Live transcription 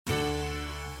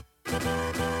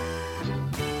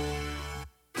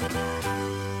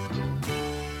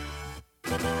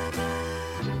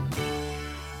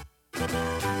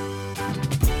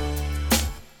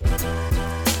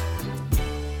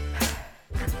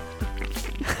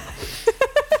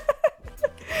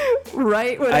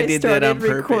right when I did started that on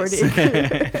purpose.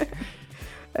 recording.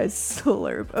 A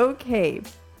slurp. Okay.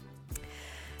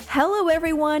 Hello,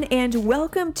 everyone, and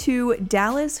welcome to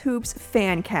Dallas Hoops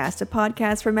Fancast, a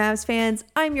podcast for Mavs fans.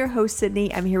 I'm your host,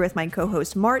 Sydney. I'm here with my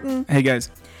co-host, Martin. Hey, guys.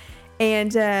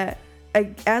 And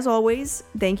as always,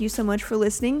 thank you so much for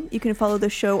listening. You can follow the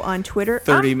show on Twitter.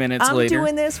 30 minutes later. I'm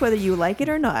doing this whether you like it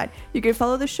or not. You can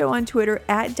follow the show on Twitter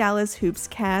at Dallas Hoops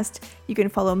Cast. You can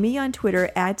follow me on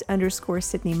Twitter at _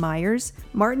 Sydney Myers.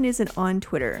 Martin isn't on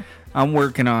Twitter. I'm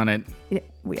working on it.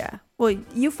 Yeah. Well,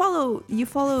 you follow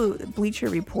Bleacher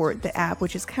Report, the app,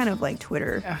 which is kind of like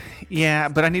Twitter. Yeah,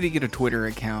 but I need to get a Twitter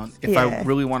account if I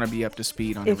really want to be up to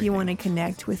speed on everything. If you want to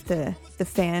connect with the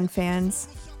fans.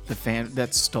 The fan,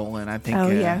 that's stolen, I think. Oh,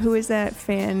 yeah. Who is that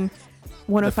fan?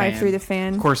 105.3 The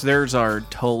Fan. Of course, there's our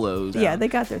Tolos. Yeah, they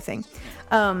got their thing.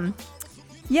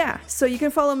 Yeah, so you can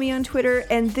follow me on Twitter.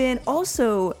 And then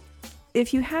also,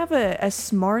 if you have a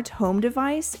smart home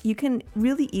device, you can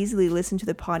really easily listen to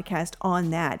the podcast on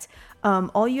that.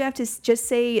 All you have to just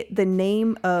say the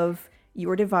name of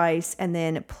your device and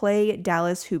then play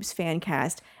Dallas Hoops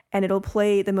Fancast, and it'll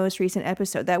play the most recent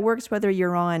episode. That works whether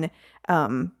you're on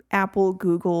Apple,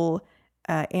 Google,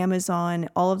 Amazon,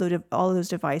 all of those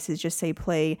devices. Just say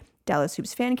play Dallas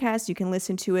Hoops Fancast. You can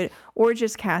listen to it or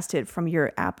just cast it from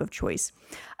your app of choice.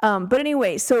 But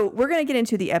anyway, so we're going to get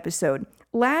into the episode.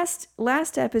 Last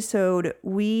episode,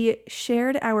 we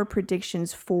shared our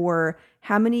predictions for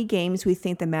how many games we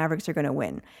think the Mavericks are going to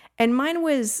win. And mine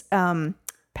was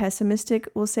pessimistic,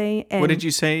 we'll say. And what did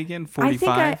you say again?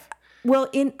 45?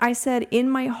 I said in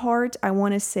my heart, I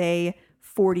want to say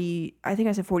 40. I think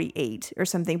I said 48 or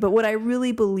something. But what I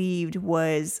really believed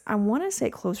was, I want to say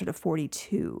closer to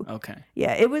 42. Okay.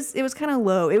 Yeah, it was kind of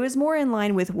low. It was more in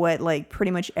line with what like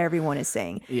pretty much everyone is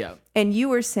saying. Yeah. And you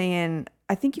were saying,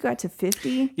 I think you got to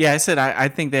 50. Yeah, I said I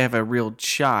think they have a real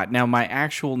shot. Now, my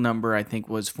actual number, I think,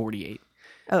 was 48.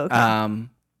 Oh, okay.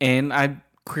 And I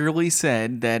clearly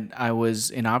said that I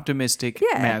was an optimistic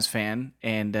Mavs fan,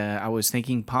 and I was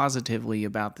thinking positively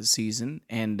about the season,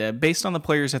 and based on the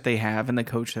players that they have and the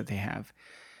coach that they have.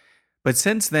 But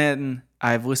since then,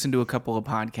 I've listened to a couple of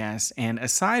podcasts, and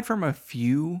aside from a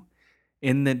few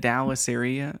in the Dallas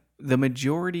area, the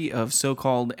majority of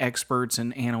so-called experts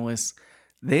and analysts,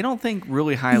 they don't think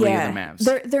really highly of the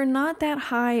Mavs. They're not that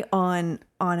high on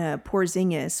a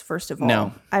Porzingis, first of all.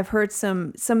 No. I've heard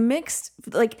some mixed,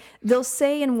 like they'll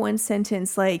say in one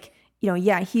sentence, like, you know,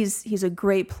 yeah, he's a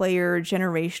great player,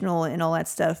 generational and all that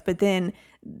stuff, but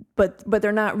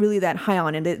they're not really that high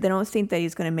on it. They don't think that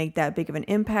he's going to make that big of an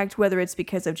impact, whether it's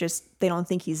because of just they don't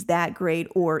think he's that great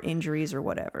or injuries or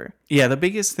whatever. Yeah, the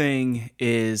biggest thing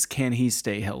is, can he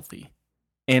stay healthy?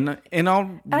 And in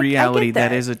all reality,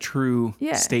 that is a true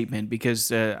statement,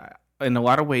 because in a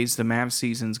lot of ways, the Mavs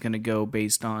season is going to go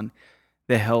based on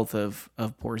the health of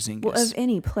Porzingis. Well, of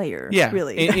any player,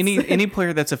 really. Any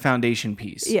player that's a foundation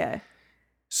piece. Yeah.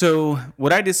 So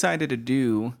what I decided to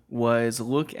do was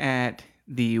look at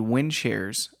the win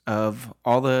shares of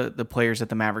all the players that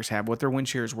the Mavericks have, what their win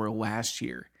shares were last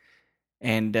year,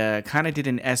 and kind of did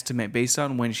an estimate based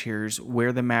on win shares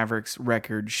where the Mavericks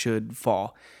record should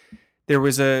fall. There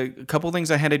was a couple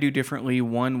things I had to do differently.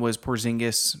 One was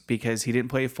Porzingis, because he didn't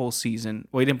play a full season.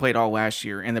 Well, he didn't play it all last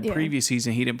year. And the previous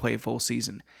season, he didn't play a full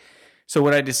season. So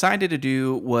what I decided to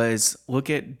do was look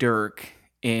at Dirk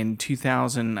in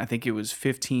 2000, I think it was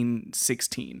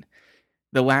 15-16.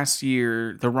 The last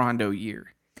year, the Rondo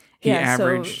year. He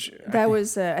averaged... So that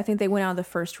was, I think they went out of the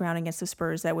first round against the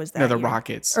Spurs. That was that year. the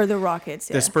Rockets. Or the Rockets,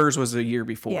 yeah. The Spurs was the year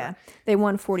before. Yeah. They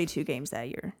won 42 games that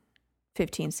year.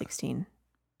 15-16.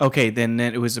 Okay, then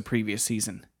it was the previous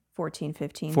season.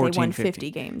 14-15. They won 50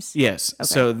 games. Yes. Okay.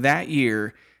 So that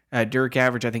year, Dirk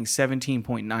averaged, I think,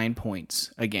 17.9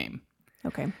 points a game.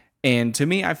 Okay. And to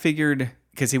me, I figured,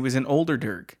 because he was an older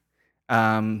Dirk,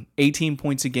 18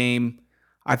 points a game,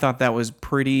 I thought that was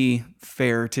pretty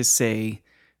fair to say.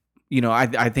 You know,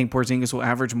 I think Porzingis will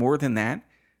average more than that.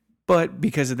 But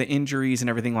because of the injuries and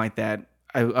everything like that,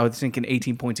 I was thinking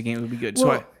 18 points a game would be good.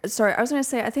 Well, I was going to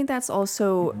say, I think that's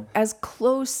also as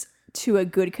close to a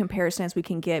good comparison as we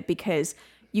can get, because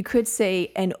you could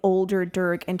say an older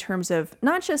Dirk in terms of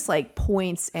not just like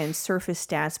points and surface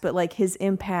stats, but like his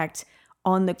impact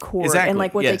on the court and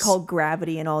like what they call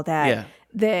gravity and all that.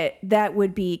 Yeah. That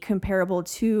would be comparable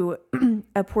to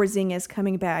a Porzingis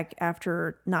coming back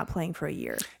after not playing for a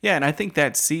year. Yeah, and I think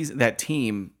that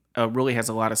team really has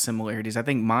a lot of similarities. I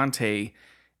think Monte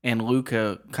and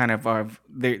Luka kind of are,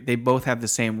 they both have the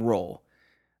same role.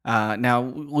 Now,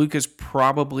 Luka's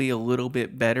probably a little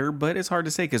bit better, but it's hard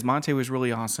to say because Monte was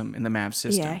really awesome in the Mavs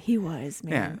system. Yeah, he was,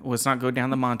 man. Yeah, let's not go down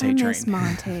the Monte train.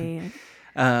 Monte.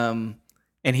 And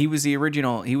he was the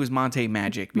original. He was Monte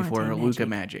Magic before Monte Luka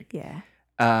Magic. Yeah.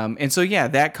 And so, yeah,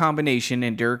 that combination,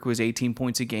 and Dirk was 18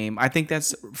 points a game. I think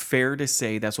that's fair to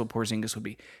say that's what Porzingis would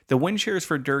be. The win shares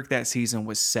for Dirk that season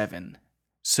was 7.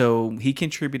 So he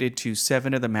contributed to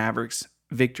 7 of the Mavericks'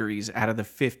 victories out of the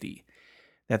 50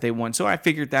 that they won. So I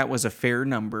figured that was a fair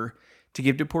number to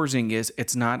give to Porzingis.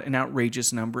 It's not an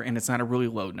outrageous number, and it's not a really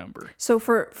low number. So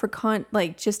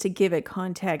just to give it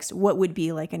context, what would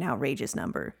be like an outrageous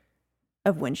number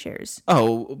of win shares?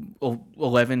 Oh,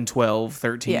 11, 12,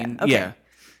 13. Yeah. Okay. Yeah.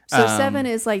 So 7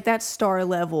 is like that star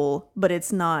level, but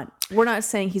it's not. We're not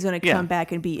saying he's going to come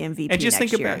back and be MVP. And just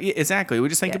next think year. about exactly. We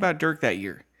just think about Dirk that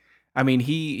year. I mean,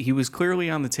 he was clearly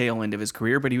on the tail end of his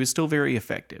career, but he was still very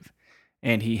effective,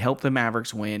 and he helped the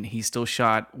Mavericks win. He still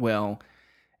shot well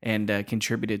and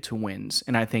contributed to wins,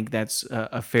 and I think that's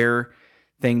a fair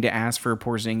thing to ask for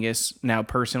Porzingis. Now,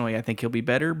 personally, I think he'll be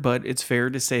better, but it's fair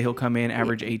to say he'll come in,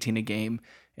 average 18 a game,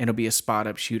 and he'll be a spot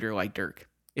up shooter like Dirk.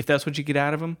 If that's what you get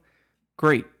out of him,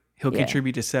 great. He'll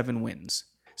contribute to 7 wins.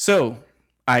 So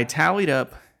I tallied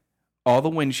up all the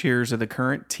win shares of the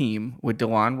current team with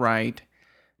DeLon Wright,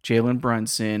 Jalen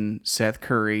Brunson, Seth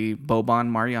Curry, Boban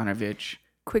Marjanovic.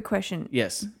 Quick question.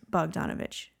 Yes.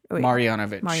 Bogdanovich.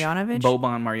 Marjanovic.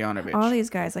 Boban Marjanovic. All these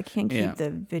guys, I can't keep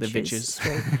the bitches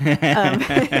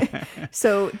straight.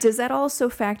 So does that also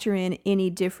factor in any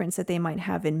difference that they might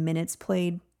have in minutes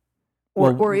played?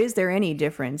 Or is there any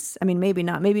difference? I mean, maybe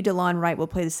not. Maybe DeLon Wright will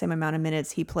play the same amount of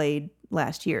minutes he played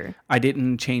last year. I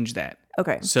didn't change that.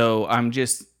 Okay. So I'm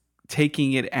just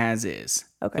taking it as is,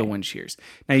 the win shares.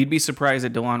 Now, you'd be surprised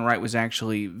that DeLon Wright was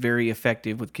actually very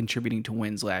effective with contributing to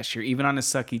wins last year. Even on a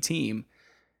sucky team,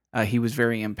 he was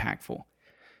very impactful.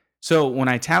 So when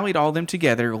I tallied all them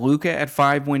together, Luka at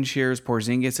 5 win shares,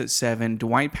 Porzingis at 7,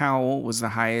 Dwight Powell was the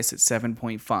highest at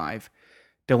 7.5,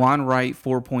 DeLon Wright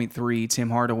 4.3, Tim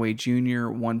Hardaway Jr.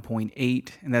 1.8,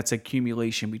 and that's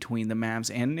accumulation between the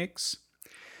Mavs and Knicks.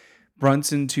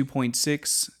 Brunson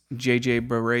 2.6, JJ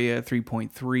Barea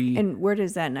 3.3. And where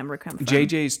does that number come from?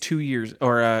 JJ's 2 years,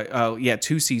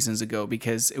 2 seasons ago,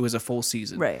 because it was a full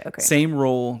season. Right. Okay. Same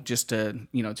role, just 2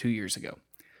 years ago.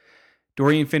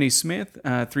 Dorian Finney-Smith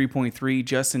 3.3,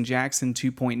 Justin Jackson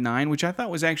 2.9, which I thought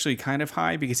was actually kind of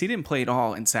high because he didn't play at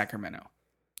all in Sacramento.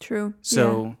 True.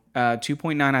 So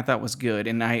 2.9 I thought was good,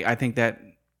 and I think that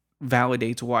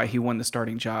validates why he won the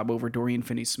starting job over Dorian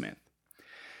Finney-Smith.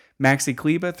 Maxi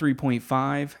Kleber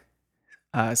 3.5,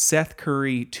 Seth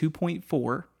Curry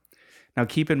 2.4. Now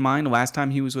keep in mind, last time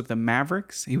he was with the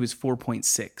Mavericks, he was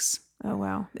 4.6. Oh,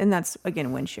 wow. And that's,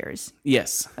 again, win shares.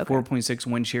 Yes, okay. 4.6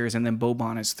 win shares, and then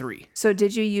Boban is 3. So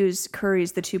did you use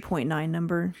Curry's the 2.9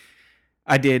 number?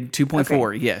 I did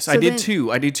 2.4, okay. Yes. So I did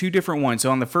 2. I did 2 different ones. So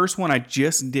on the first one, I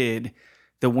just did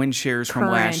the win shares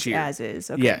from last year. As is.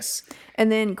 Okay. Yes.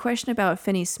 And then question about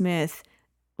Finney-Smith.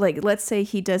 Like, let's say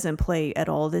he doesn't play at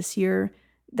all this year.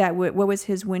 What was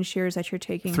his win shares that you're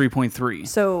taking? 3.3.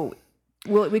 So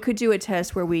we could do a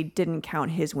test where we didn't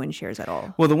count his win shares at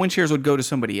all. Well, the win shares would go to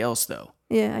somebody else, though.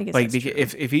 Yeah, I guess like that's true.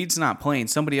 If he's not playing,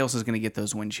 somebody else is going to get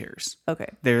those win shares. Okay.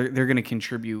 They're going to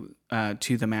contribute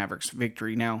to the Mavericks'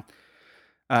 victory now,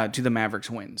 to the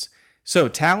Mavericks' wins. So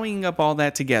tallying up all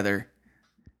that together,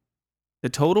 the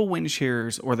total win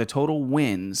shares or the total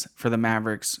wins for the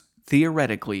Mavericks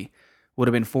theoretically would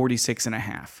have been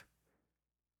 46.5.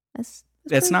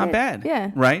 That's not good. Bad.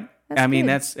 Yeah. Right? That's I mean,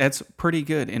 good. that's pretty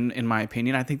good in my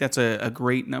opinion. I think that's a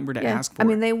great number to ask for. I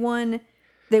mean, they won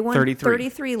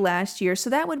 33 last year, so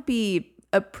that would be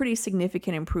a pretty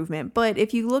significant improvement. But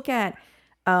if you look at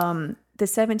the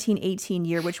 17-18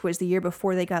 year, which was the year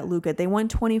before they got Luka, they won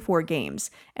 24 games.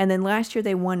 And then last year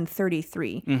they won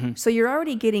 33. Mm-hmm. So you're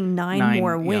already getting 9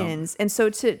 more wins. Yeah. And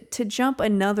so to jump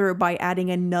another by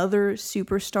adding another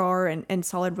superstar and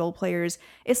solid role players,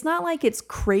 it's not like it's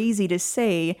crazy to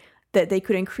say that they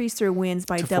could increase their wins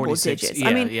by double 46. digits. Yeah,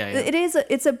 I mean, yeah.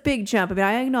 It's a big jump. I mean,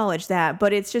 I acknowledge that,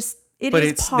 but it's just,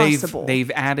 it's possible. They've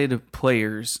added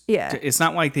players. Yeah. It's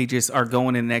not like they just are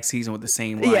going in the next season with the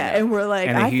same lineup. Yeah, and we're like,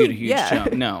 and a huge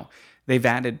jump. No, they've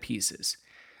added pieces.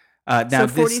 Now so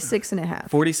 46.5.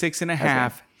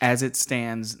 46.5 as it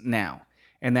stands now.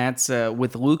 And that's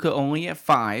with Luka only at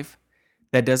 5.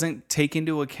 That doesn't take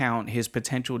into account his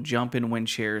potential jump in win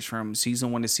shares from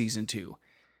season 1 to season 2.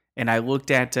 And I looked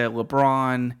at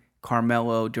LeBron,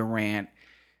 Carmelo, Durant,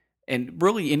 and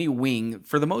really any wing.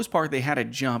 For the most part, they had a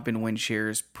jump in win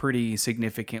shares pretty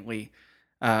significantly,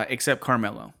 except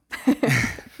Carmelo.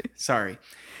 Sorry,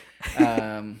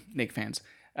 Knicks fans.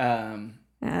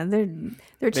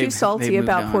 They're too salty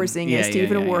about Porzingis to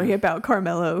even worry about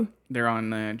Carmelo. They're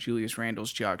on Julius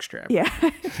Randle's jockstrap. Yeah.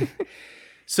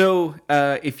 So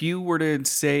if you were to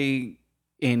say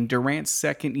in Durant's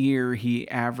second year, he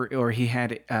had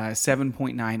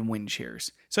 7.9 win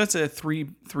shares. So that's a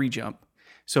three jump.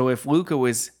 So if Luka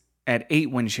was at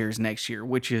 8 win shares next year,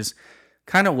 which is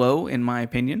kind of low in my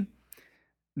opinion,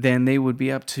 then they would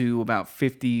be up to about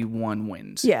 51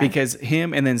 wins. Yeah. Because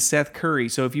him and then Seth Curry.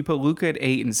 So if you put Luka at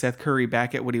 8 and Seth Curry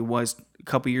back at what he was a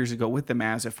couple years ago with the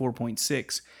Mavs at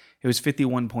 4.6, it was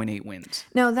 51.8 wins.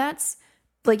 Now that's,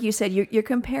 like you said, you're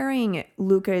comparing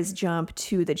Luka's jump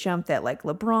to the jump that like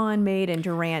LeBron made and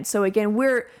Durant. So again,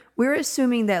 we're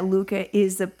assuming that Luka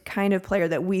is the kind of player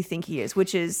that we think he is,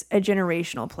 which is a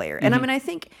generational player. And I mean, I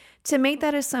think to make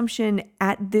that assumption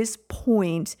at this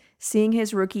point, seeing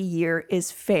his rookie year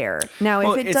is fair. Now,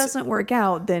 if it doesn't work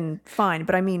out, then fine.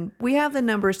 But I mean, we have the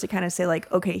numbers to kind of say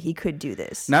like, okay, he could do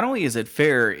this. Not only is it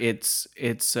fair, it's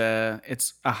a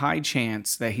high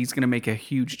chance that he's going to make a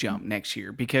huge jump next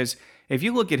year. Because if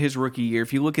you look at his rookie year,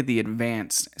 if you look at the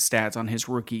advanced stats on his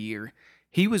rookie year,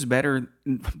 he was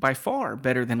by far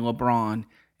better than LeBron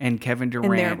and Kevin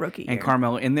Durant and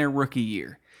Carmelo in their rookie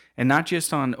year. And not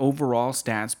just on overall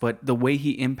stats, but the way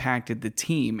he impacted the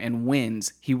team and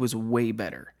wins, he was way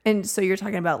better. And so you're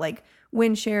talking about like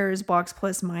win shares, box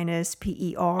plus minus,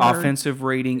 PER, offensive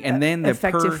rating, and then the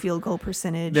effective field goal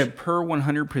percentage, the per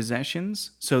 100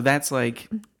 possessions. So that's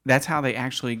how they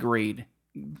actually grade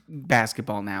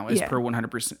basketball now is per 100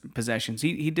 possessions.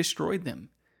 He destroyed them.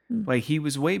 Like he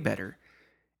was way better.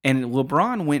 And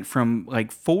LeBron went from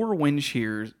like 4 win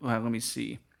shares. Let me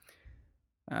see.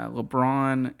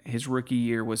 LeBron, his rookie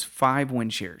year was 5 win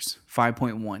shares,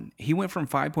 5.1. He went from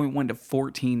 5.1 to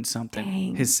 14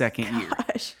 something his second year.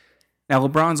 Now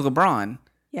LeBron's LeBron.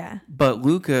 Yeah. But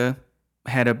Luka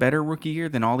had a better rookie year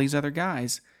than all these other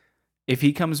guys. If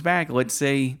he comes back, let's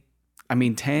say,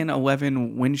 10,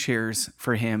 11 win shares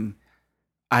for him,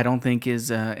 I don't think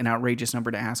is an outrageous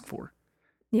number to ask for.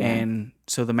 Yeah. And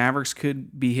so the Mavericks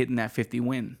could be hitting that 50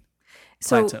 win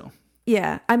plateau.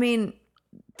 Yeah. I mean,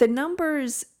 the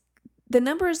numbers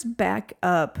back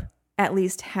up at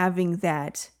least having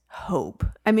that hope.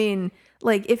 I mean,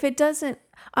 like if it doesn't,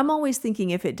 I'm always thinking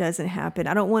if it doesn't happen,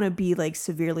 I don't want to be like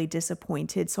severely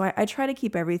disappointed. So I try to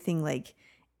keep everything like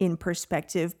in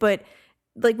perspective. But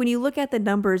like when you look at the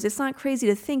numbers, it's not crazy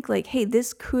to think like, hey,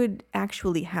 this could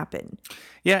actually happen.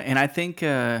 Yeah, and I think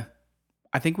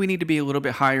we need to be a little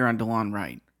bit higher on DeLon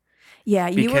Wright. Yeah,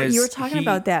 you were talking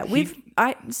about that.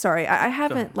 I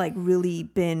haven't like really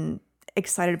been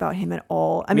excited about him at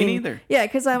all. I mean, neither. Yeah,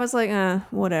 because I was like,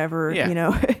 whatever, you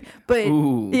know. But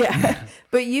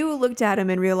but you looked at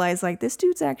him and realized like this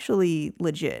dude's actually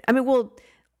legit. I mean, well,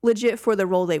 legit for the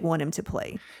role they want him to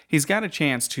play. He's got a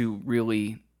chance to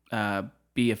really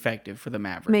be effective for the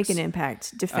Mavericks, make an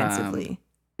impact defensively.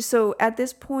 So at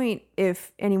this point,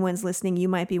 if anyone's listening, you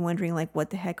might be wondering like, what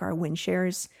the heck are win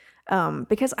shares?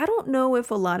 Because I don't know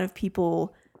if a lot of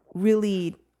people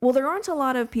really, well, there aren't a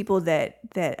lot of people that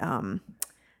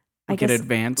look at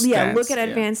advanced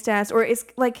stats, or it's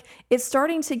like it's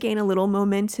starting to gain a little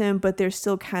momentum, but there's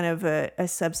still kind of a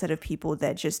subset of people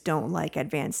that just don't like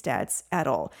advanced stats at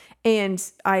all. And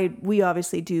we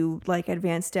obviously do like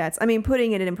advanced stats. I mean,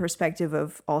 putting it in perspective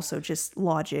of also just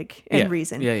logic and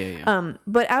reason. Yeah.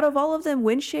 But out of all of them,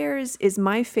 win shares is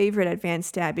my favorite advanced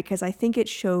stat because I think it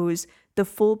shows the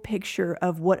full picture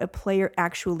of what a player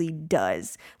actually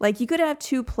does. Like you could have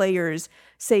 2 players,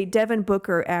 say Devin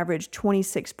Booker averaged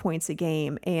 26 points a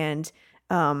game and,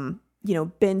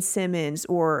 Ben Simmons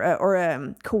or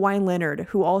Kawhi Leonard,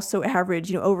 who also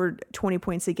averaged, over 20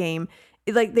 points a game.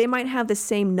 Like they might have the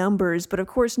same numbers, but of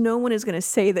course no one is going to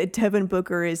say that Devin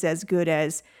Booker is as good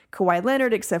as Kawhi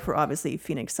Leonard, except for obviously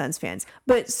Phoenix Suns fans.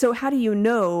 But so how do you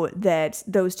know that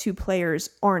those 2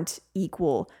 players aren't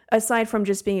equal, aside from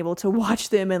just being able to watch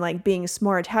them and like being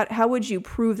smart? How would you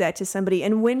prove that to somebody?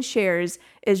 And win shares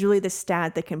is really the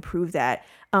stat that can prove that.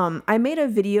 I made a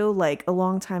video like a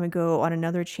long time ago on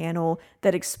another channel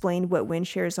that explained what win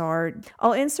shares are.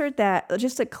 I'll insert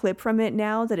just a clip from it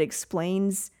now that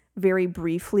explains very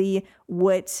briefly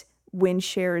what win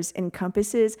shares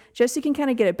encompasses, just so you can kind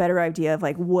of get a better idea of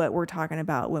like what we're talking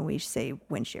about when we say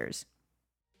win shares.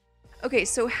 Okay,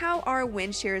 so how are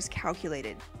win shares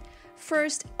calculated?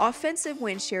 First, offensive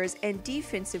win shares and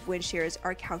defensive win shares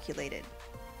are calculated.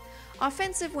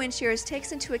 Offensive win shares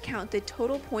takes into account the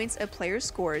total points a player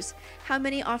scores, how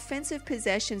many offensive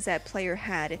possessions that player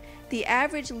had, the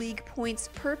average league points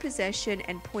per possession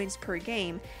and points per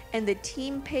game, and the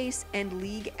team pace and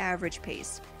league average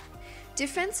pace.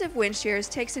 Defensive win shares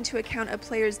takes into account a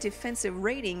player's defensive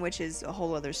rating, which is a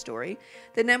whole other story,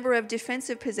 the number of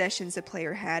defensive possessions a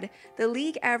player had, the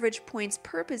league average points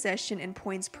per possession and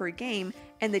points per game,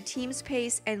 and the team's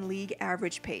pace and league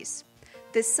average pace.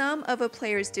 The sum of a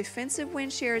player's defensive win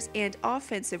shares and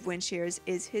offensive win shares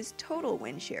is his total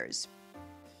win shares.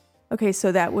 Okay,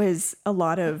 so that was a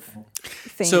lot of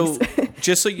things. So,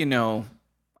 just so you know,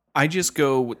 I just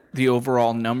go with the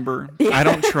overall number. Yeah. I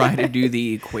don't try to do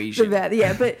the equation.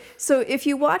 But so if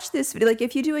you watch this video, like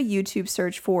if you do a YouTube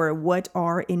search for what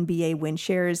are NBA win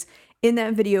shares, in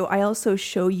that video, I also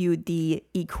show you the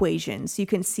equations. You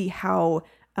can see how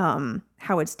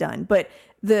it's done. But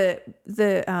the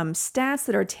stats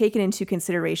that are taken into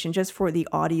consideration just for the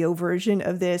audio version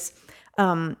of this,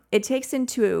 it takes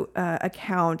into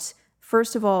account,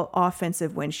 first of all,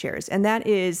 offensive win shares. And that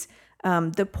is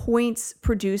the points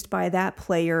produced by that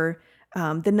player,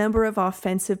 the number of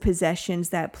offensive possessions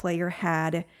that player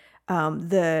had,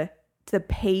 the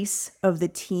pace of the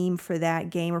team for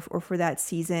that game or for that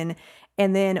season,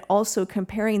 and then also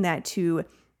comparing that to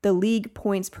the league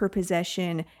points per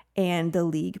possession and the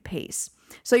league pace.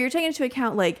 So you're taking into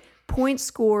account like points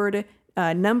scored,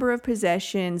 number of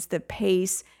possessions, the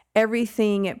pace,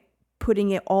 everything,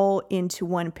 putting it all into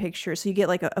one picture. So you get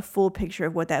like a full picture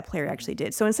of what that player actually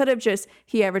did. So instead of just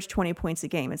he averaged 20 points a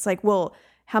game, it's like, well,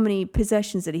 how many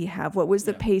possessions did he have? What was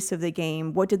the pace of the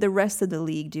game? What did the rest of the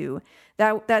league do?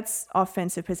 That's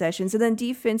offensive possessions. And then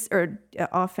defense or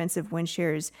offensive win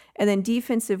shares. And then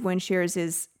defensive win shares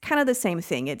is kind of the same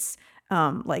thing. It's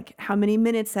like how many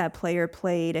minutes that player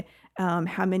played,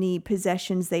 how many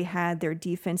possessions they had, their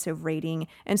defensive rating.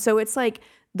 And so it's like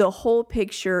the whole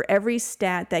picture, every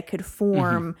stat that could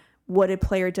form what a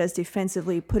player does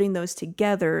defensively, putting those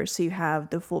together so you have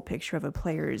the full picture of a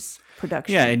player's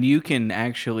production. Yeah, and you can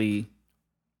actually,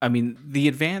 I mean, the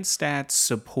advanced stats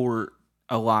support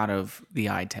a lot of the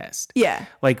eye test. Yeah.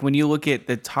 Like when you look at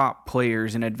the top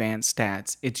players in advanced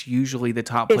stats, it's usually the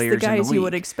top players in the league. It's the guys you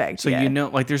would expect. So you know,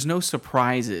 like there's no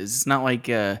surprises. It's not like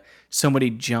somebody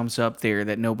jumps up there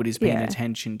that nobody's paying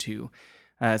attention to.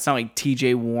 It's not like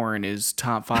TJ Warren is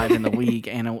top 5 in the league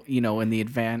and, you know, in the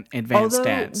advanced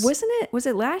stats. Was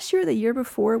it last year or the year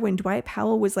before when Dwight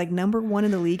Powell was like number 1 in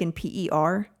the league in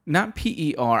PER? Not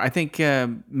PER. I think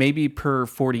maybe per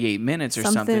 48 minutes or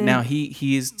something. Now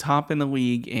he is top in the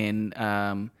league in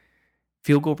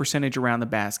field goal percentage around the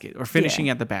basket or finishing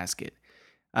at the basket.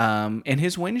 And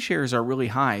his win shares are really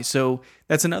high. So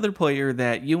that's another player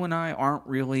that you and I aren't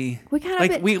really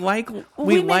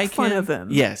we make fun of him.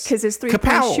 Yes. Because his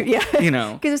 3-point shooting, you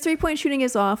know, because his 3-point shooting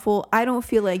is awful. I don't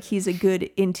feel like he's a good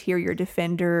interior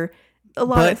defender. A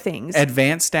lot of things.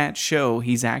 Advanced stats show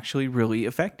he's actually really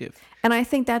effective. And I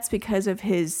think that's because of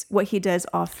what he does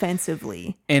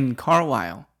offensively. And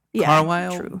Carlisle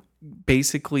true.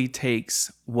 basically takes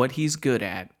what he's good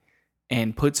at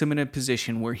and puts him in a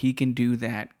position where he can do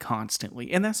that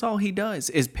constantly. And that's all he does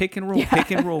is pick and roll,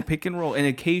 pick and roll, pick and roll, and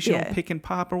occasional pick and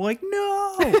pop. And we're like,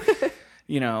 no,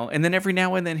 you know, and then every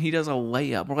now and then he does a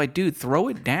layup. We're like, dude, throw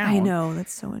it down. I know,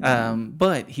 that's so annoying.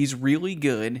 But he's really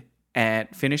good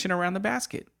at finishing around the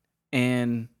basket.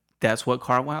 And that's what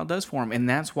Carlisle does for him. And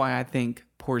that's why I think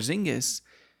Porzingis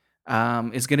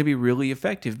is going to be really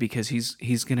effective because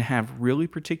he's going to have really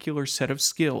particular set of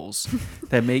skills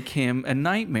that make him a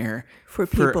nightmare for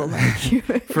people like you.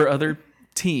 For other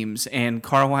teams. And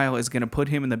Carlisle is going to put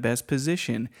him in the best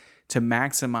position to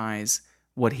maximize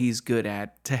what he's good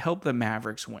at to help the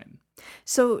Mavericks win.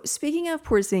 So speaking of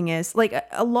Porzingis, like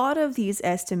a lot of these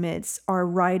estimates are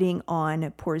riding on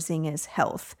Porzingis'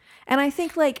 health. And I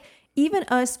think like even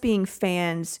us being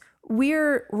fans,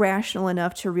 we're rational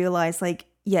enough to realize like,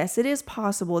 yes, it is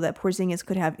possible that Porzingis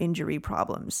could have injury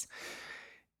problems.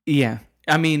 Yeah.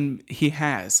 I mean, he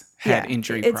has had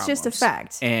injury problems. It's just a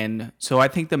fact. And so I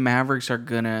think the Mavericks are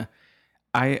going to,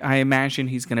 I imagine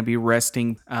he's going to be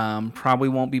resting, probably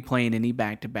won't be playing any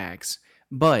back-to-backs.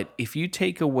 But if you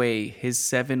take away his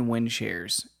 7 win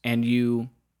shares and you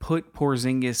put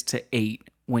Porzingis to 8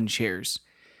 win shares.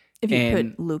 If you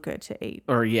put Luka to 8.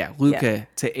 Or Luka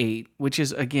to 8, which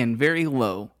is, again, very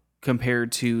low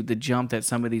compared to the jump that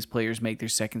some of these players make their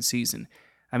second season.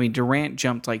 I mean, Durant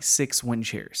jumped like 6 win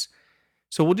shares.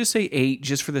 So we'll just say 8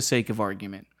 just for the sake of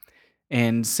argument.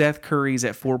 And Seth Curry's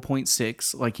at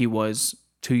 4.6 like he was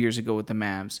 2 years ago with the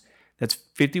Mavs. That's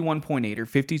 51.8 or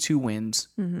 52 wins.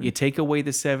 Mm-hmm. You take away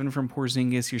the 7 from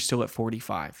Porzingis, you're still at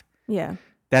 45. Yeah.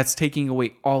 That's taking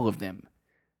away all of them.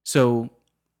 So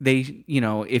they, you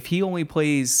know, if he only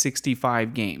plays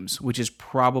 65 games, which is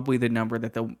probably the number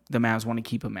that the Mavs want to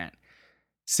keep him at,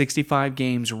 65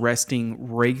 games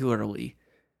resting regularly,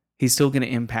 he's still going to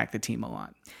impact the team a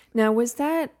lot. Now, was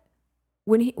that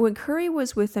when Curry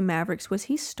was with the Mavericks, was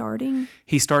he starting?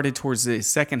 He started towards the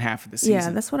second half of the season. Yeah,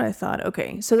 that's what I thought.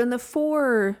 Okay. So then the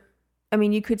 4, I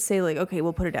mean, you could say like, okay,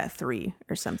 we'll put it at 3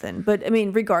 or something. But I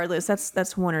mean, regardless,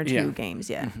 that's 1 or 2 games.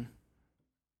 Yeah. Mm-hmm.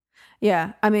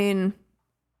 Yeah. I mean,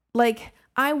 like,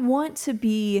 I want to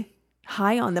be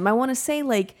high on them. I want to say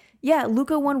like, yeah,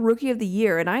 Luka won Rookie of the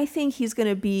Year, and I think he's going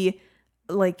to be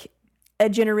like a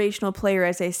generational player,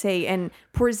 as I say. And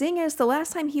Porzingis, the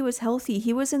last time he was healthy,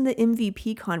 he was in the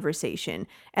MVP conversation.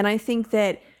 And I think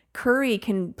that Curry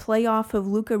can play off of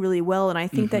Luka really well. And I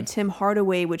think that Tim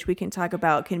Hardaway, which we can talk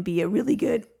about, can be a really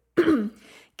good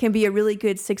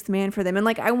sixth man for them. And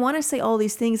like, I want to say all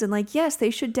these things, and like, yes, they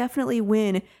should definitely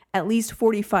win at least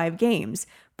 45 games.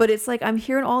 But it's like, I'm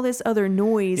hearing all this other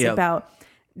noise about,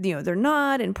 they're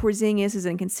not, and Porzingis is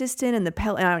inconsistent, and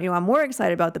I'm more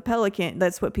excited about the Pelican.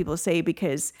 That's what people say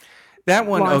because that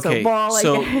one. Lonzo okay, Ball,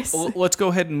 so let's go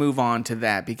ahead and move on to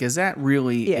that because that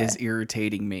really is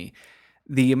irritating me.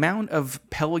 The amount of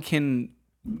Pelican,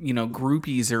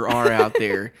 groupies there are out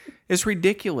there is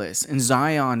ridiculous. And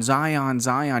Zion,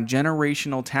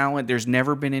 generational talent. There's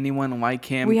never been anyone like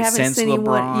him since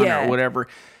LeBron or whatever.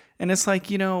 And it's like,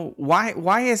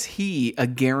 why is he a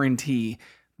guarantee?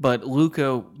 But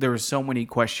Luka, there were so many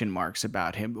question marks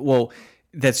about him. Well,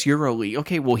 that's EuroLeague.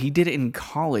 Okay, well, he did it in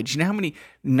college. You know how many?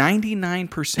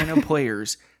 99% of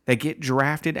players that get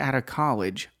drafted out of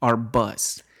college are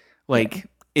busts. Like,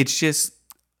 it's just,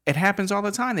 it happens all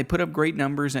the time. They put up great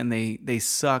numbers and they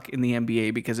suck in the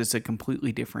NBA because it's a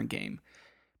completely different game.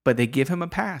 But they give him a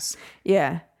pass.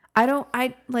 Yeah. I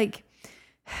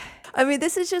mean,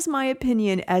 this is just my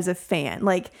opinion as a fan.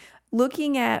 Like,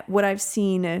 looking at what I've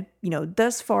seen,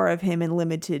 thus far of him in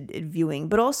limited viewing,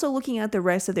 but also looking at the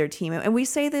rest of their team. And we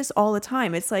say this all the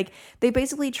time. It's like they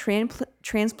basically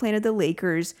transplanted the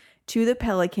Lakers to the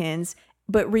Pelicans,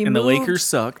 but removed... And the Lakers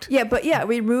sucked. Yeah, but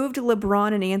removed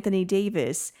LeBron and Anthony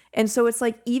Davis. And so it's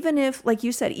like, even if, like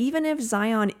you said, even if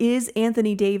Zion is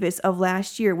Anthony Davis of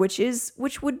last year, which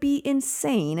would be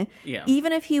insane. Yeah.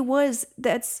 Even if he was,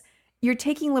 you're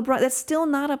taking LeBron. That's still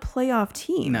not a playoff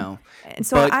team. No. And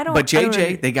so But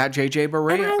JJ, they got JJ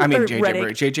Barea.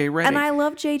 JJ Redick. And I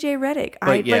love JJ Redick.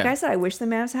 Like I said, I wish the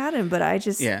Mavs had him, but I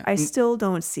still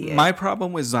don't see it. My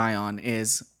problem with Zion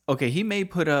is, okay, he may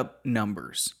put up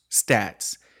numbers,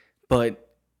 stats,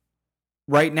 but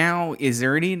right now, is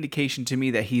there any indication to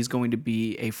me that he's going to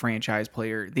be a franchise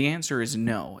player? The answer is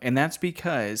no. And that's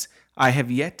because I have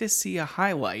yet to see a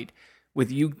highlight with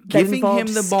you giving him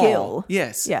the ball.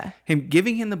 Yes. Yeah. Him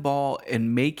giving him the ball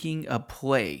and making a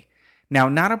play. Now,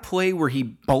 not a play where he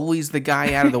bullies the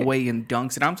guy out of the way and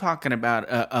dunks it. I'm talking about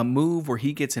a move where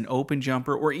he gets an open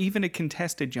jumper or even a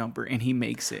contested jumper and he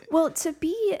makes it. Well, to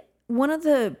be one of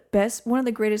the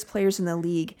greatest players in the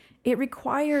league, it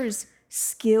requires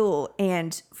skill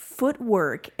and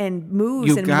footwork and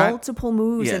moves multiple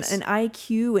moves and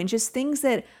IQ and just things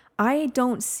that I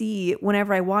don't see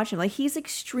whenever I watch him. Like, he's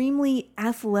extremely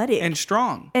athletic. And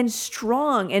strong.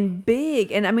 And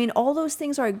big. And I mean, all those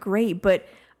things are great, but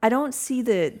I don't see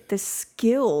the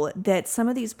skill that some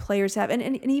of these players have.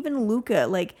 And even Luka,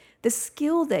 like, the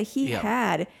skill that he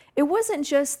had, it wasn't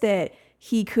just that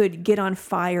he could get on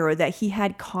fire or that he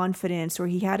had confidence or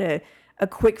he had a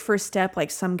quick first step like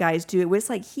some guys do. It was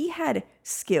like he had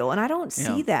skill, and I don't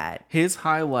see that. His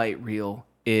highlight reel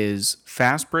is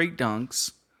fast break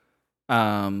dunks,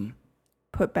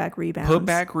 put back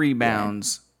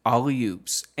rebounds,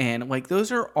 alley-oops. And like,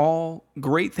 those are all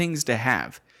great things to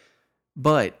have.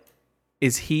 But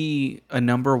is he a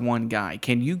number one guy?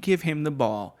 Can you give him the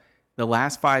ball the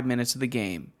last 5 minutes of the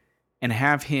game and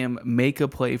have him make a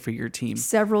play for your team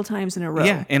several times in a row?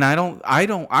 Yeah. And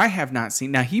I have not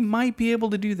seen. Now, he might be able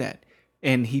to do that,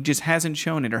 and he just hasn't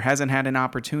shown it or hasn't had an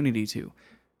opportunity to.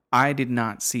 I did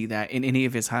not see that in any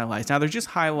of his highlights. Now, they're just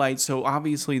highlights, so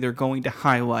obviously they're going to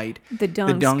highlight the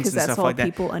dunks and stuff like that.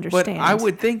 People understand. But I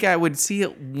would think I would see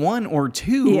it one or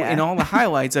two in all the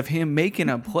highlights of him making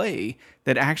a play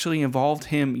that actually involved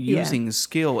him using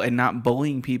skill and not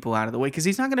bullying people out of the way, because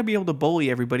he's not going to be able to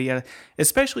bully everybody out,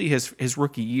 especially his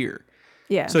rookie year.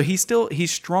 Yeah. So he's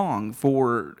strong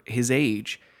for his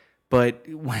age, but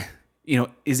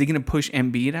is he going to push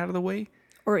Embiid out of the way?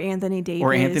 Or Anthony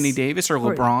Davis. Or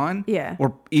LeBron.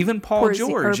 Or even Paul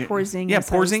George. Or Porzingis. Yeah,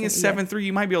 Porzingis is 7'3".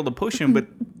 You might be able to push him, but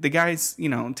the guy's,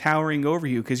 towering over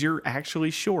you because you're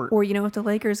actually short. Or, if the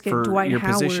Lakers get Dwight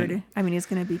Howard, position. I mean, he's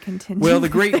going to be contingent. Well, the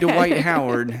great Dwight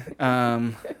Howard, he's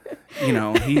going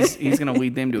to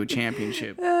lead them to a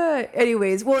championship.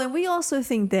 Anyways, well, and we also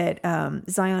think that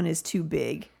Zion is too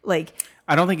big. Like,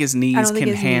 I don't think his knees can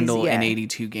handle an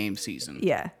 82-game season.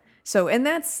 Yeah. So, and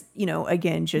that's,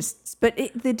 again, but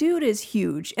the dude is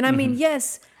huge. And I mean,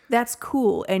 yes, that's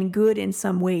cool and good in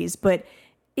some ways, but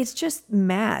it's just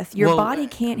math. Your body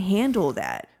can't handle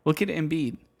that. Look at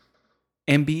Embiid.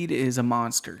 Embiid is a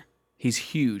monster. He's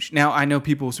huge. Now, I know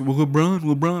people say, well,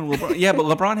 LeBron. Yeah, but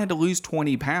LeBron had to lose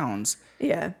 20 pounds.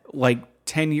 Yeah. Like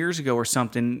 10 years ago or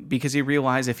something, because he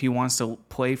realized if he wants to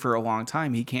play for a long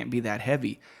time, he can't be that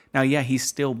heavy. Now, yeah, he's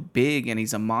still big and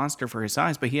he's a monster for his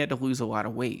size, but he had to lose a lot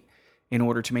of weight in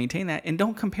order to maintain that. And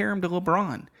don't compare him to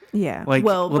LeBron. Yeah. Like,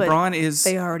 well, LeBron is...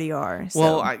 They already are. So.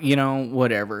 Well,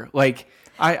 whatever. Like,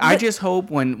 I just hope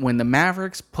when the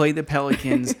Mavericks play the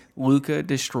Pelicans, Luka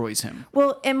destroys him.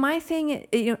 Well, and my thing,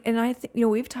 and I think,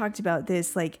 we've talked about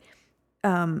this, like,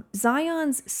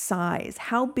 Zion's size,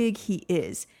 how big he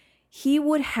is. He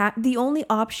would have, the only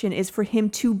option is for him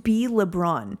to be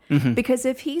LeBron. Because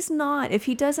if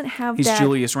he doesn't have he's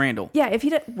Julius Randle. Yeah, if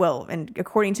he well, and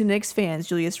according to Knicks fans,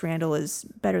 Julius Randle is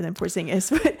better than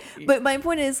Porzingis. But my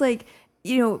point is, like,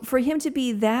 for him to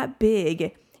be that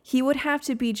big, he would have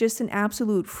to be just an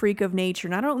absolute freak of nature.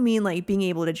 And I don't mean like being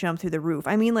able to jump through the roof.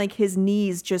 I mean like his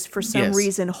knees just for some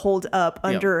reason hold up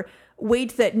under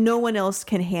weight that no one else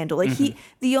can handle. Like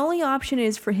the only option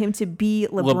is for him to be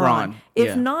LeBron.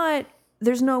 If not,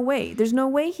 there's no way. There's no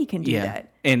way he can do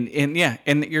that. And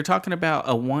you're talking about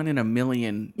a 1 in a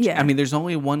million. Yeah. I mean, there's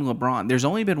only one LeBron. There's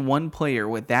only been one player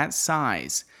with that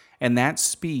size and that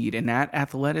speed and that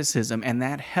athleticism and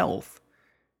that health.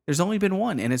 There's only been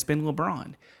one, and it's been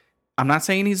LeBron. I'm not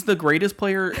saying he's the greatest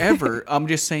player ever. I'm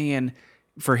just saying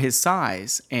for his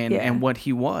size and what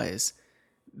he was,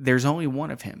 there's only one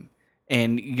of him.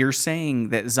 And you're saying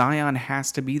that Zion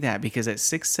has to be that because at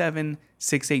 6'7",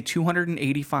 6'8",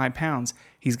 285 pounds,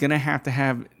 he's going to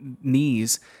have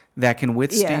knees that can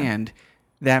withstand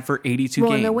that for 82 games.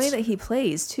 Well, and the way that he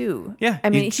plays, too. Yeah. I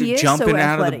mean, he is jumping so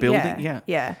out athletic. of the building.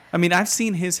 Yeah. I mean, I've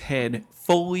seen his head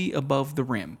fully above the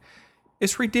rim.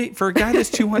 It's ridiculous for a guy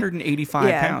that's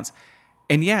 285 pounds.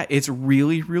 And yeah, it's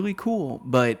really, really cool,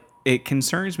 but it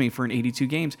concerns me for an 82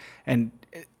 games. And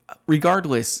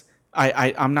regardless,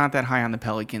 I'm not that high on the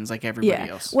Pelicans like everybody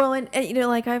else. Well, and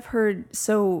like I've heard,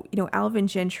 so, Alvin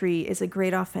Gentry is a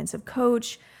great offensive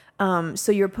coach.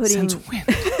 So you're putting... Since when?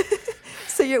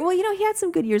 He had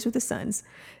some good years with the Suns.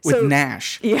 With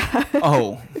Nash. Yeah.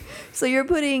 Oh. So you're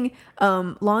putting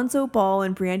Lonzo Ball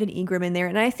and Brandon Ingram in there.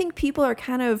 And I think people are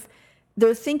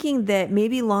they're thinking that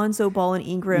maybe Lonzo Ball and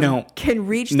Ingram can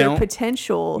reach their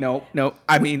potential. No.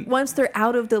 I mean, once they're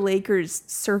out of the Lakers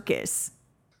circus.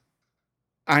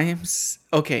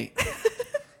 Okay.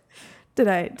 Did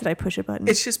I push a button?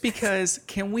 It's just because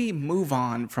can we move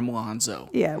on from Lonzo?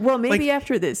 Yeah. Well, maybe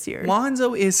after this year.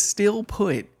 Lonzo is still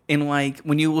put in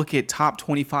when you look at top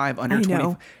 25 under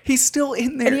 20, he's still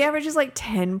in there. And he averages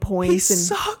 10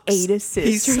 points and 8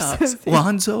 assists. He sucks.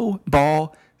 Lonzo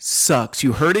Ball sucks.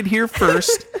 You heard it here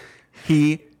first.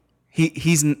 He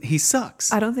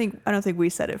sucks. I don't think we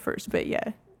said it first, but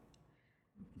yeah.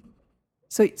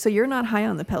 So you're not high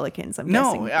on the Pelicans, I'm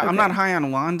guessing. No, I'm not high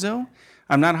on Lonzo.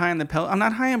 I'm not high on I'm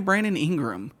not high on Brandon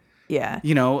Ingram. Yeah.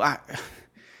 No,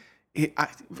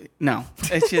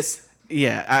 it's just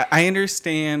I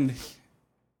understand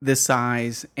the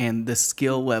size and the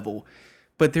skill level,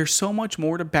 but there's so much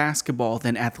more to basketball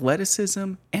than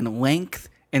athleticism and length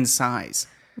and size.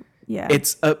 Yeah.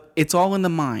 It's all in the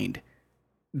mind.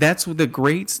 That's what the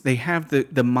greats, they have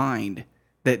the mind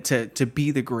that to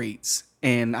be the greats.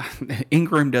 And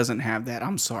Ingram doesn't have that.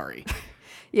 I'm sorry.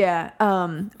 Yeah.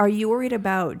 Are you worried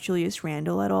about Julius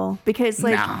Randle at all? Because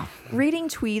reading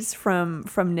tweets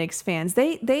from Knicks fans,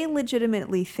 they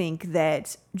legitimately think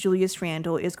that Julius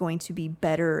Randle is going to be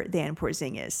better than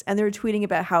Porzingis. And they're tweeting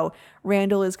about how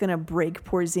Randle is going to break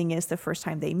Porzingis the first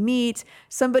time they meet.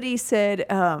 Somebody said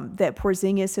that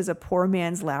Porzingis is a poor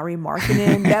man's Lauri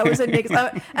Markkanen. That was a Knicks.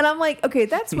 And I'm like, okay,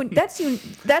 that's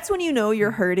when you know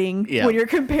you're hurting when you're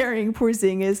comparing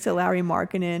Porzingis to Lauri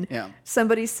Markkanen. Yeah.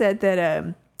 Somebody said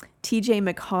that TJ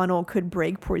McConnell could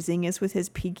break Porzingis with his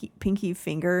pinky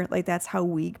finger. Like, that's how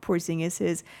weak Porzingis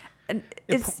is. And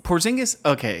Porzingis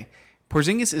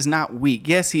is not weak.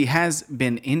 Yes, he has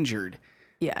been injured.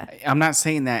 Yeah. I'm not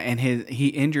saying that. And he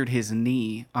injured his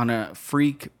knee on a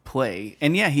freak play.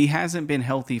 And yeah, he hasn't been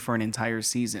healthy for an entire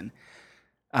season.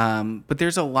 But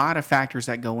there's a lot of factors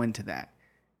that go into that.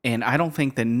 And I don't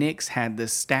think the Knicks had the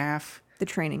staff. The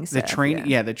training staff.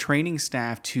 The training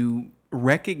staff to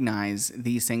recognize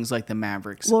these things like the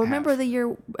Mavericks. Well, remember the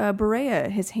year Barea,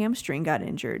 his hamstring got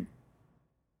injured.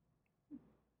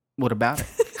 What about it?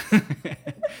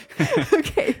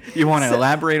 Okay. You want to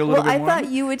elaborate a little bit more? I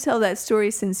thought you would tell that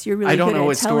story since you're really I don't good know at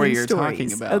what story telling you're stories.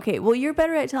 talking about. Okay, well, you're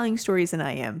better at telling stories than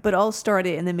I am, but I'll start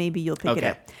it and then maybe you'll pick it Okay.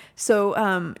 up. So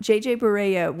JJ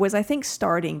Barea was, I think,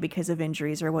 starting because of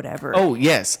injuries or whatever. Oh,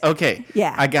 yes. Okay.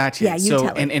 Yeah. I got you. Yeah, you tell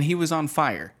it. And he was on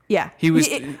fire. Yeah. He was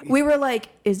We were like,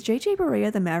 is JJ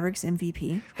Barea the Mavericks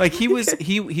MVP? like he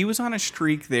was on a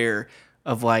streak there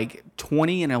of like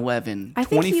 20 and 11, I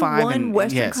think 25 he won and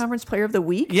Western Conference Player of the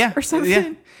Week or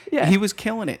something. Yeah. He was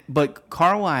killing it. But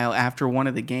Carlisle, after one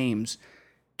of the games,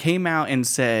 came out and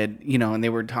said, and they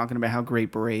were talking about how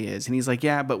great Beret is. And he's like,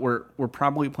 yeah, but we're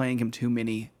probably playing him too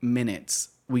many minutes.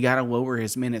 We got to lower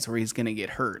his minutes or he's going to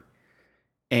get hurt.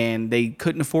 And they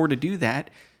couldn't afford to do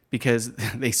that because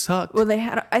they sucked. Well, they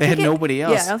had nobody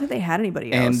else. Yeah, I don't think they had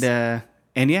anybody else.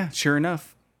 And yeah, sure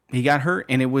enough, he got hurt,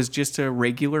 and it was just a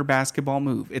regular basketball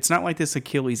move. It's not like this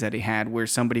Achilles that he had where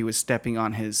somebody was stepping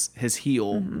on his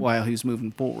heel while he was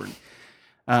moving forward.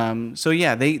 So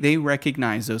yeah, they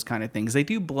recognize those kind of things. They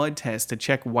do blood tests to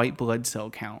check white blood cell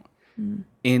count.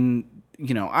 I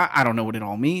don't know what it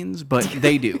all means, but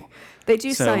they do. They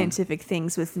do scientific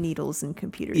things with needles and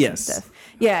computers and stuff.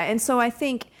 Yeah, and so I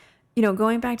think,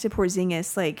 going back to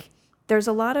Porzingis, like, there's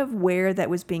a lot of wear that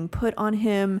was being put on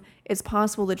him. It's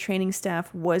possible the training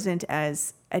staff wasn't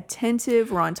as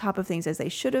attentive or on top of things as they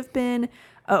should have been,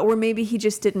 or maybe he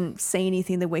just didn't say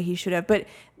anything the way he should have. But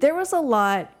there was a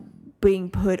lot being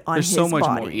put on his body. There's so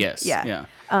much more, yes. Yeah.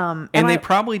 And they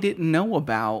probably didn't know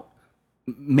about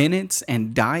minutes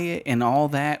and diet and all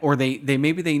that, or they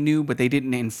maybe they knew, but they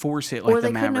didn't enforce it like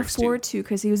the Mavericks do. Or they couldn't afford to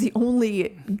because he was the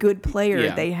only good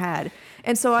player they had.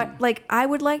 And so I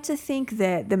would like to think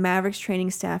that the Mavericks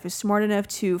training staff is smart enough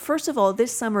to, first of all,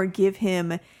 this summer give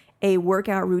him a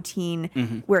workout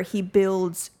routine where he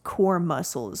builds core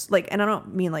muscles. And I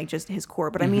don't mean like just his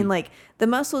core, but I mean like the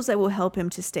muscles that will help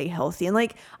him to stay healthy. And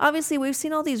like, obviously we've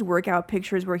seen all these workout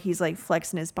pictures where he's like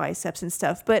flexing his biceps and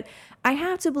stuff, but I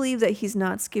have to believe that he's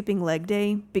not skipping leg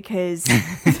day because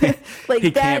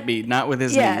he can't be, not with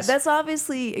his knees. Yeah, that's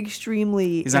obviously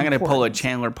extremely He's not going to pull a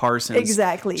Chandler Parsons.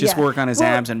 Exactly. Just work on his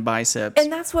abs and biceps.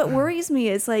 And that's what worries me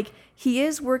is like, he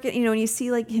is working, and you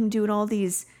see like him doing all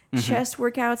these chest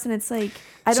workouts, and it's like,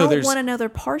 I don't want another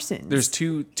Parsons. There's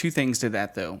two things to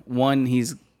that though. One,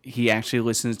 he actually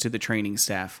listens to the training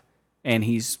staff, and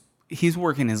he's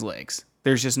working his legs.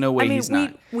 There's just no way he's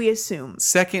not. We assume.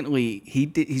 Secondly,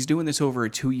 he's doing this over a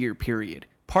 2-year period.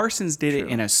 Parsons did it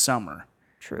in a summer.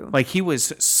 True. Like, he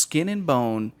was skin and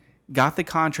bone, got the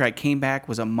contract, came back,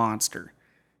 was a monster.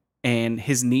 And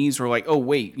his knees were like, oh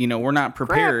wait, we're not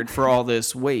prepared for all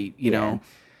this weight, you know.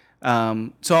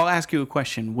 So I'll ask you a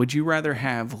question. Would you rather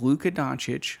have Luka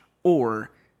Doncic or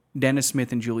Dennis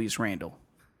Smith and Julius Randle?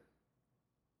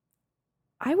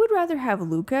 I would rather have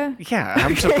Luka. Yeah,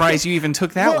 I'm surprised you even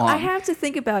took that long. Well, I have to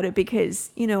think about it because,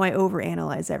 I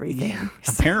overanalyze everything. Yeah,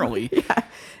 apparently.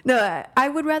 No, I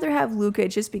would rather have Luka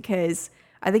just because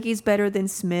I think he's better than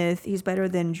Smith. He's better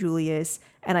than Julius.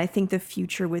 And I think the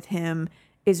future with him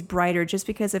is brighter just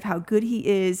because of how good he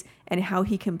is and how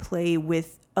he can play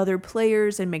with other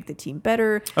players and make the team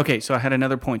better. Okay, so I had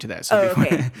another point to that. So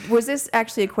okay. Was this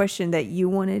actually a question that you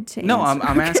wanted to answer? No,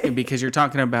 I'm asking because you're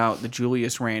talking about the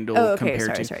Julius Randle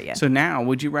compared to. Sorry, yeah. So now,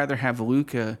 would you rather have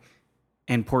Luka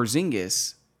and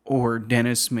Porzingis or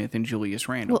Dennis Smith and Julius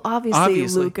Randle? Well,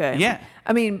 obviously. Luka. Yeah.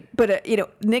 I mean, but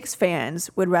Knicks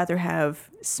fans would rather have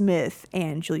Smith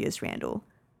and Julius Randle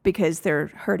because they're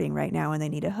hurting right now and they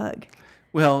need a hug.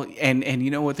 Well, and you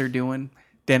know what they're doing?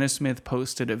 Dennis Smith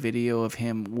posted a video of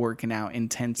him working out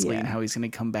intensely and how he's going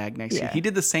to come back next year. He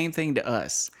did the same thing to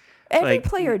us. Every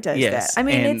player does that. I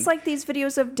mean, it's like these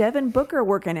videos of Devin Booker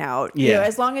working out. Yeah.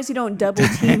 As long as you don't double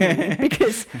team me,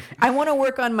 because I want to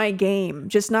work on my game,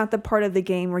 just not the part of the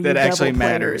game where you double players. That actually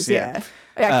matters. Yeah,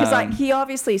 because he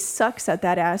obviously sucks at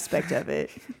that aspect of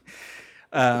it.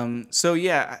 So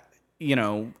yeah,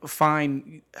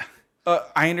 fine.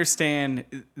 I understand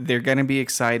they're going to be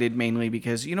excited mainly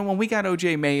because, when we got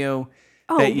OJ Mayo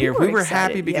that year, we were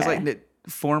happy because like the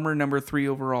former number 3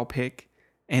 overall pick.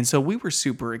 And so we were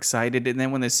super excited. And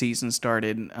then when the season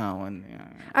started,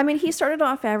 I mean, he started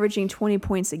off averaging 20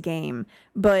 points a game,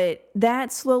 but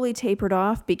that slowly tapered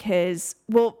off because,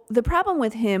 the problem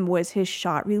with him was his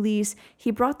shot release.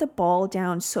 He brought the ball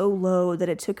down so low that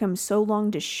it took him so long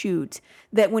to shoot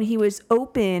that when he was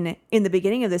open in the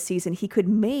beginning of the season, he could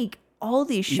make all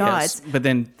these shots. Yes, but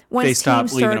then they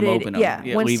stopped leaving him open.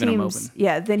 Leaving him open.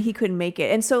 Yeah, then he couldn't make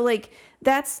it. And so like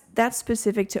that's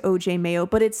specific to OJ Mayo,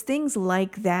 but it's things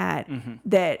like that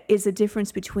that is a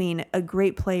difference between a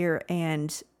great player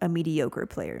and a mediocre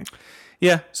player.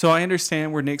 Yeah, so I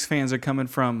understand where Knicks fans are coming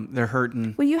from. They're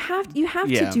hurting. Well, you have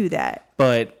to do that.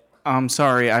 But I'm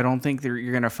sorry. I don't think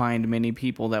you're going to find many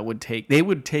people that would take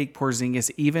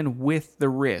Porzingis even with the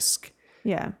risk.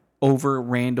 Yeah. Over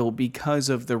Randall because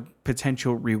of the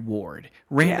potential reward.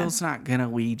 Randall's not going to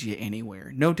lead you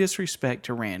anywhere. No disrespect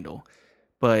to Randall,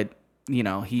 but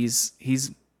he's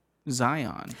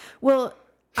Zion. Well,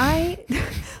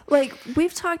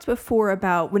 we've talked before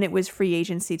about when it was free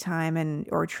agency time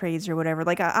or trades or whatever.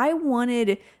 Like I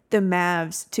wanted the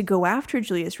Mavs to go after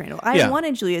Julius Randle. I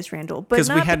wanted Julius Randle, but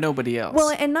because we had nobody else.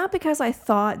 Well, and not because I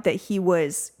thought that he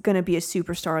was going to be a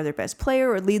superstar or their best player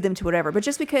or lead them to whatever, but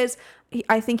just because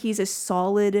I think he's a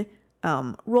solid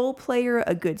role player,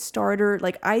 a good starter.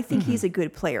 Like I think he's a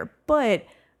good player, but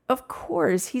of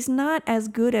course, he's not as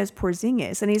good as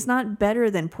Porzingis, and he's not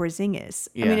better than Porzingis.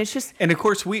 Yeah. I mean, it's just... And, of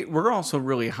course, we're also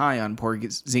really high on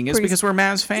Porzingis because we're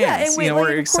Mavs fans. Yeah, and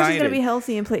we're excited. Of course he's going to be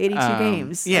healthy and play 82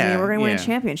 games. Yeah, I mean, we're going to win a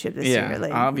championship this year.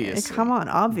 Like, obviously. Come on,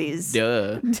 obvious.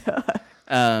 Duh.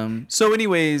 So,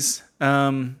 anyways,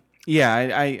 I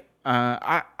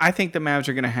think the Mavs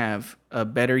are going to have a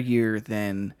better year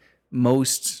than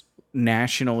most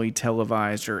nationally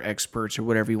televised or experts or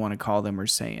whatever you want to call them are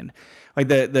saying. Like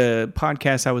the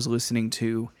podcast I was listening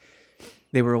to,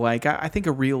 they were like, I think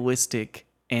a realistic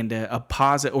and a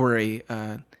positive or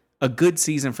a good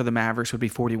season for the Mavericks would be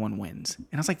 41 wins. And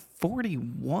I was like,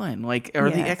 41? Like, are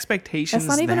the expectations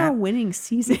That's not even a winning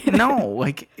season. No,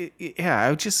 like, I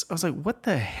was like, what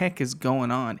the heck is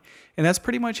going on? And that's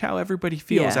pretty much how everybody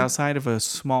feels outside of a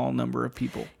small number of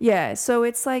people. Yeah, so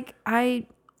it's like, I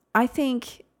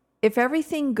think if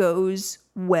everything goes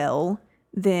well,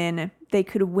 then they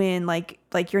could win like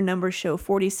your numbers show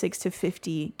 46 to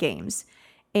 50 games.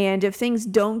 And if things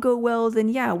don't go well,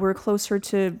 then we're closer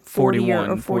to 40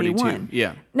 or 41. 42,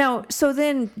 yeah. Now, so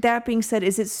then that being said,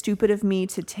 is it stupid of me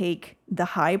to take the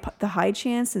high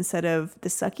chance instead of the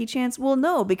sucky chance? Well,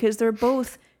 no, because they're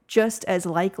both just as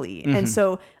likely. And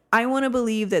so I want to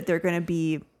believe that they're going to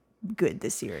be good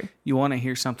this year. You want to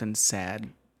hear something sad?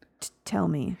 Tell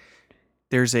me.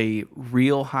 There's a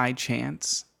real high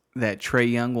chance that Trae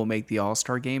Young will make the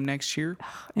All-Star game next year,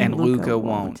 and Luka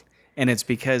won't. And it's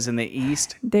because in the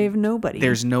East, they have nobody.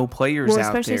 There's no players out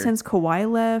there. Especially since Kawhi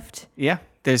left. Yeah,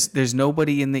 there's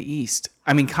nobody in the East.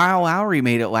 I mean, Kyle Lowry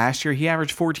made it last year. He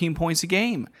averaged 14 points a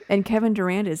game. And Kevin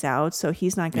Durant is out, so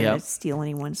he's not going to steal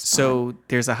anyone's spot. So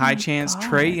there's a high chance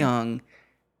Trae Young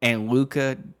and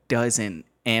Luka doesn't.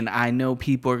 And I know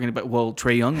people are going to be, well,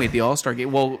 Trae Young made the All-Star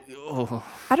game. Well,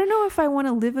 I don't know if I want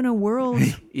to live in a world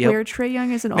where Trae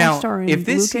Young is an All-Star and if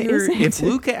this Luka year, isn't. If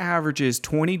Luka averages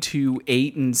 22,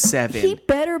 8, and 7. He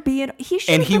better be he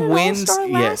should have been an All-Star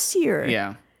last year.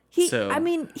 Yeah. He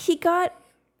got...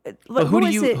 But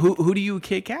who do you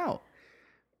kick out?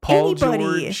 Paul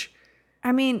George?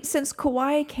 I mean, since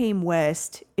Kawhi came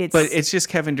west, But it's just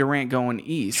Kevin Durant going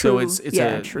east. True. So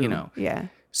it's true. Yeah.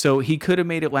 So he could have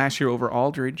made it last year over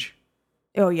Aldridge.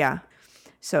 Oh, yeah.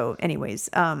 So anyways,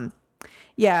 I'm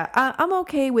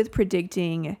okay with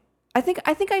predicting. I think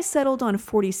I settled on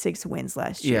 46 wins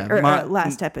last year,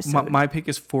 last episode. My pick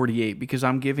is 48 because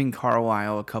I'm giving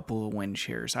Carlisle a couple of win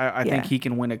shares. I think he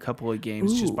can win a couple of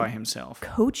games just by himself.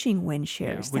 Coaching win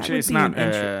shares. Which is not...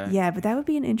 but that would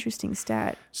be an interesting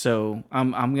stat. So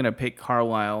I'm going to pick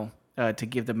Carlisle to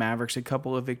give the Mavericks a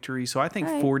couple of victories. So I think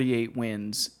 48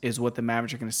 wins is what the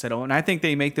Mavericks are going to settle. And I think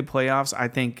they make the playoffs. I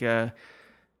think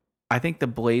the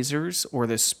Blazers or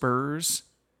the Spurs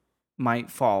might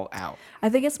fall out. I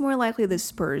think it's more likely the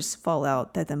Spurs fall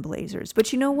out than Blazers.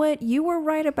 But you know what? You were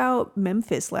right about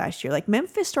Memphis last year. Like,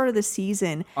 Memphis started the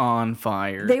season on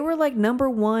fire. They were like number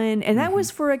one, and that was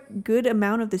for a good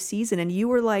amount of the season. And you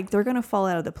were like, they're going to fall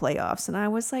out of the playoffs. And I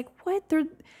was like, what?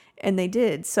 And they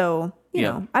did. So, you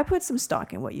know, I put some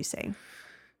stock in what you say.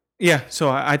 Yeah. So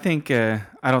I think, I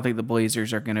don't think the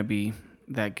Blazers are going to be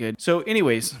that good. So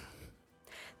anyways,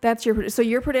 that's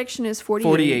your prediction is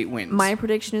 48 wins. My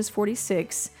prediction is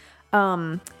 46.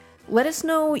 Let us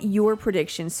know your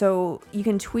prediction. So you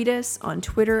can tweet us on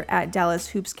Twitter at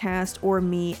DallasHoopsCast or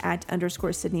me at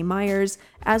 _Sydney Myers.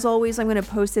 As always, I'm going to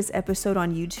post this episode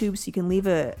on YouTube, so you can leave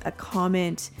a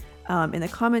comment in the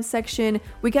comment section.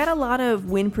 We got a lot of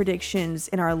win predictions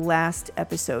in our last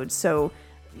episode, so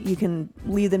you can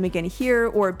leave them again here,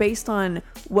 or based on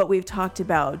what we've talked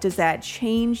about, does that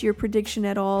change your prediction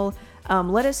at all?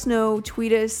 Let us know,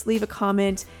 tweet us, leave a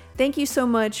comment. Thank you so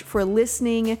much for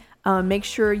listening. Make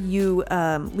sure you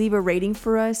leave a rating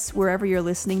for us wherever you're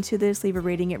listening to this. Leave a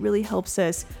rating. It really helps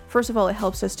us. First of all, it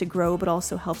helps us to grow, but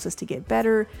also helps us to get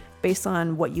better based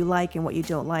on what you like and what you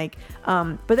don't like.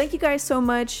 But thank you guys so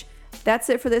much. That's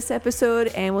it for this episode,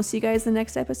 and we'll see you guys in the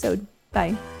next episode.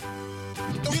 Bye.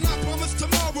 You're not promised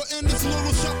tomorrow in this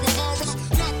little shop.